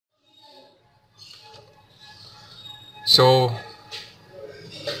So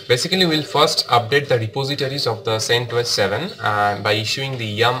basically we'll first update the repositories of the CentOS 7 by issuing the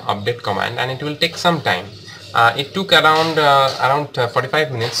yum update command, and it will take some time. It took around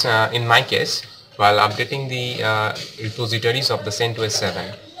 45 minutes in my case while updating the repositories of the CentOS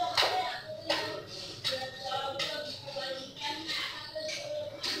 7.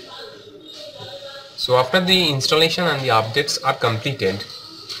 So after the installation and the updates are completed,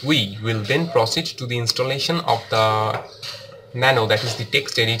 we will then proceed to the installation of the Nano, that is the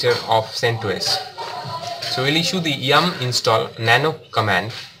text editor of CentOS. So we'll issue the yum install nano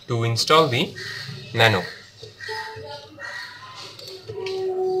command to install the Nano.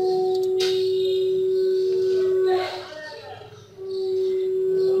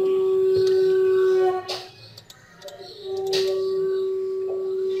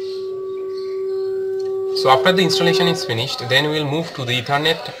 So after the installation is finished, then we'll move to the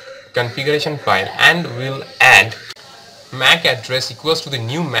Ethernet configuration file and we'll add MAC address equals to the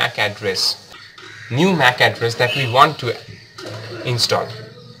new MAC address that we want to install.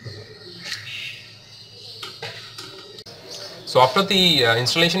 So after the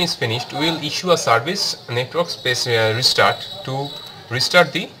installation is finished, we will issue a service network space restart to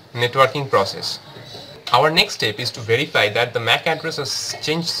restart the networking process. Our next step is to verify that the MAC address has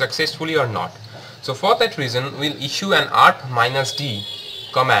changed successfully or not. So for that reason, we'll issue an arp-d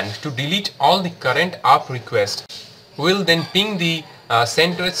command to delete all the current ARP requests. We'll then ping the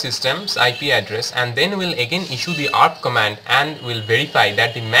CentOS system's IP address, and then we'll again issue the ARP command and we'll verify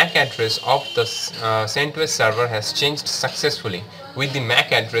that the MAC address of the CentOS server has changed successfully with the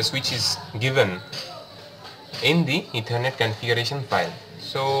MAC address which is given in the Ethernet configuration file.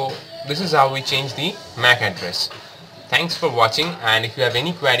 So this is how we change the MAC address. Thanks for watching, and if you have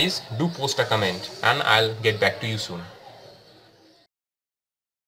any queries, do post a comment and I'll get back to you soon.